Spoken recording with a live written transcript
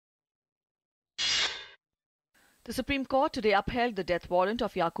The Supreme Court today upheld the death warrant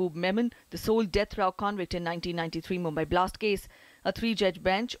of Yaqub Memon, the sole death row convict in 1993 Mumbai blast case. A three-judge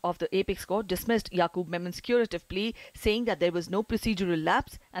bench of the Apex Court dismissed Yaqub Memon's curative plea, saying that there was no procedural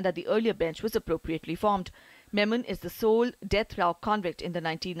lapse and that the earlier bench was appropriately formed. Memon is the sole death row convict in the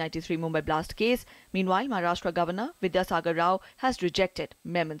 1993 Mumbai blast case. Meanwhile, Maharashtra Governor Vidyasagar Rao has rejected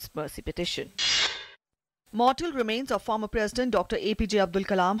Memon's mercy petition. Mortal remains of former President Dr. APJ Abdul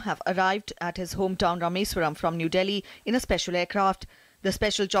Kalam have arrived at his hometown Rameswaram from New Delhi in a special aircraft. The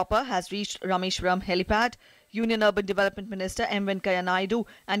special chopper has reached Rameswaram helipad. Union Urban Development Minister M. Venkaiah Naidu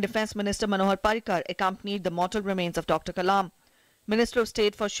and Defence Minister Manohar Parrikar accompanied the mortal remains of Dr. Kalam. Minister of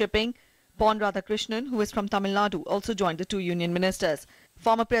State for Shipping Pon Radhakrishnan, who is from Tamil Nadu, also joined the two union ministers.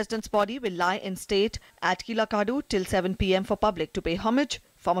 Former President's body will lie in state at Kilakadu till 7 p.m. for public to pay homage.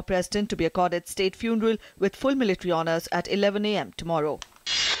 Former President to be accorded state funeral with full military honours at 11 a.m. tomorrow.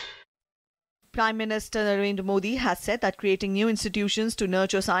 Prime Minister Narendra Modi has said that creating new institutions to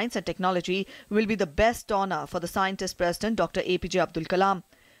nurture science and technology will be the best honour for the scientist President Dr. APJ Abdul Kalam.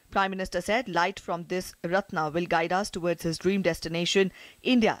 Prime Minister said light from this Ratna will guide us towards his dream destination,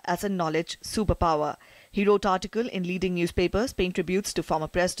 India as a knowledge superpower. He wrote article in leading newspapers paying tributes to former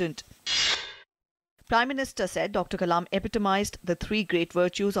President. Prime Minister said Dr. Kalam epitomized the three great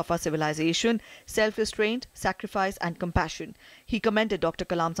virtues of our civilization: self-restraint, sacrifice and compassion. He commended Dr.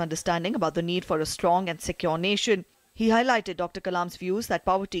 Kalam's understanding about the need for a strong and secure nation. He highlighted Dr. Kalam's views that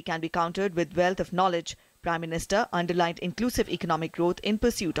poverty can be countered with wealth of knowledge. Prime Minister underlined inclusive economic growth in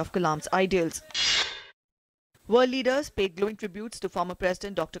pursuit of Kalam's ideals. World leaders paid glowing tributes to former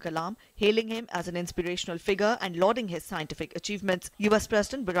President Dr. Kalam, hailing him as an inspirational figure and lauding his scientific achievements. US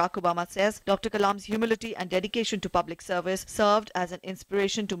President Barack Obama says Dr. Kalam's humility and dedication to public service served as an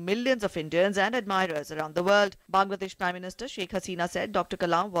inspiration to millions of Indians and admirers around the world. Bangladesh Prime Minister Sheikh Hasina said Dr.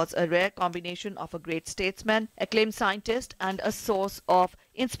 Kalam was a rare combination of a great statesman, acclaimed scientist and a source of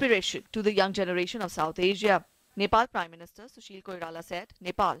inspiration to the young generation of South Asia. Nepal Prime Minister Sushil Koirala said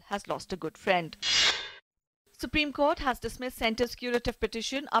Nepal has lost a good friend. Supreme Court has dismissed Centre's curative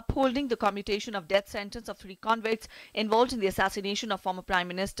petition upholding the commutation of death sentence of three convicts involved in the assassination of former Prime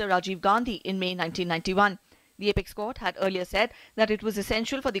Minister Rajiv Gandhi in May 1991. The Apex Court had earlier said that it was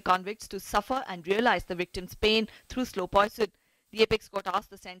essential for the convicts to suffer and realize the victim's pain through slow poison. The Apex Court asked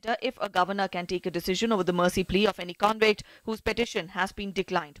the Centre if a governor can take a decision over the mercy plea of any convict whose petition has been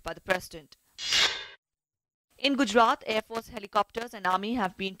declined by the President. In Gujarat, Air Force helicopters and Army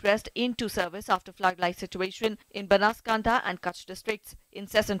have been pressed into service after flood-like situation in Banaskantha and Kutch districts.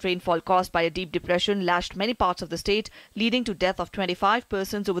 Incessant rainfall caused by a deep depression lashed many parts of the state, leading to death of 25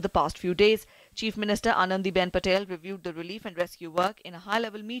 persons over the past few days. Chief Minister Anandiben Patel reviewed the relief and rescue work in a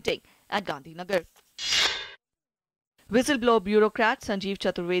high-level meeting at Gandhinagar. Whistleblower bureaucrats Sanjeev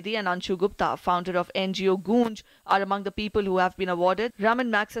Chaturvedi and Anshu Gupta, founder of NGO Goonj, are among the people who have been awarded Raman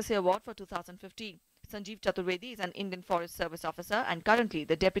Magsaysay Award for 2015. Sanjeev Chaturvedi is an Indian Forest Service officer and currently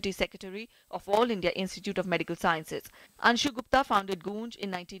the Deputy Secretary of All India Institute of Medical Sciences. Anshu Gupta founded Goonj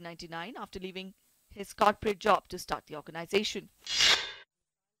in 1999 after leaving his corporate job to start the organization.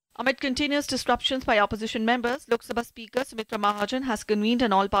 Amid continuous disruptions by opposition members, Lok Sabha Speaker Sumitra Mahajan has convened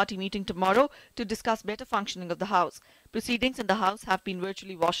an all-party meeting tomorrow to discuss better functioning of the House. Proceedings in the House have been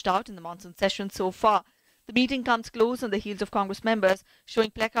virtually washed out in the monsoon session so far. The meeting comes close on the heels of Congress members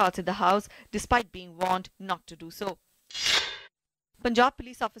showing placards in the House despite being warned not to do so. Punjab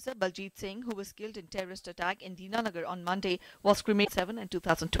police officer Baljeet Singh, who was killed in terrorist attack in Dinanagar on Monday, was cremated in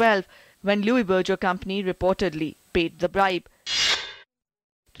 2012 when Louis Berger Company reportedly paid the bribe.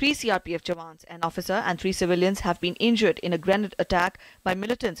 3 CRPF jawans, an officer and 3 civilians have been injured in a grenade attack by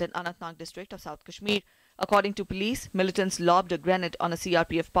militants in Anantnag district of South Kashmir. According to police, militants lobbed a grenade on a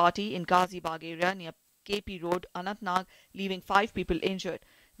CRPF party in Gazibagh area near KP Road, Anantnag, leaving 5 people injured.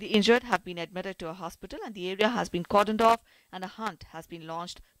 The injured have been admitted to a hospital and the area has been cordoned off and a hunt has been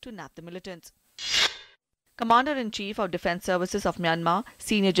launched to nab the militants. Commander-in-Chief of Defence Services of Myanmar,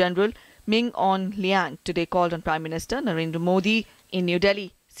 Senior General Min Aung Hlaing, today called on Prime Minister Narendra Modi in New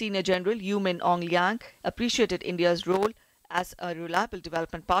Delhi. Senior General U Min Aung Hlaing appreciated India's role as a reliable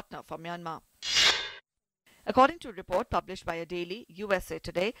development partner for Myanmar. According to a report published by a daily, USA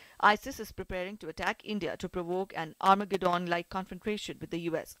Today, ISIS is preparing to attack India to provoke an Armageddon-like confrontation with the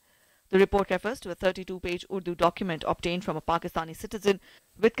US. The report refers to a 32-page Urdu document obtained from a Pakistani citizen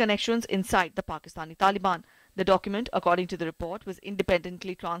with connections inside the Pakistani Taliban. The document, according to the report, was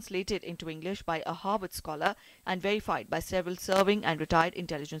independently translated into English by a Harvard scholar and verified by several serving and retired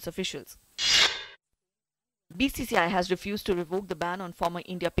intelligence officials. BCCI has refused to revoke the ban on former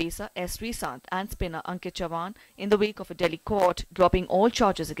India pacer S. Sreesanth and spinner Ankit Chavan in the wake of a Delhi court dropping all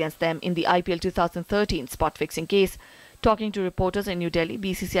charges against them in the IPL 2013 spot fixing case. Talking to reporters in New Delhi,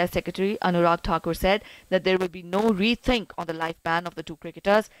 BCCI Secretary Anurag Thakur said that there will be no rethink on the life ban of the two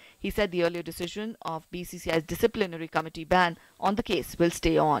cricketers. He said the earlier decision of BCCI's disciplinary committee ban on the case will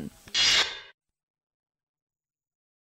stay on.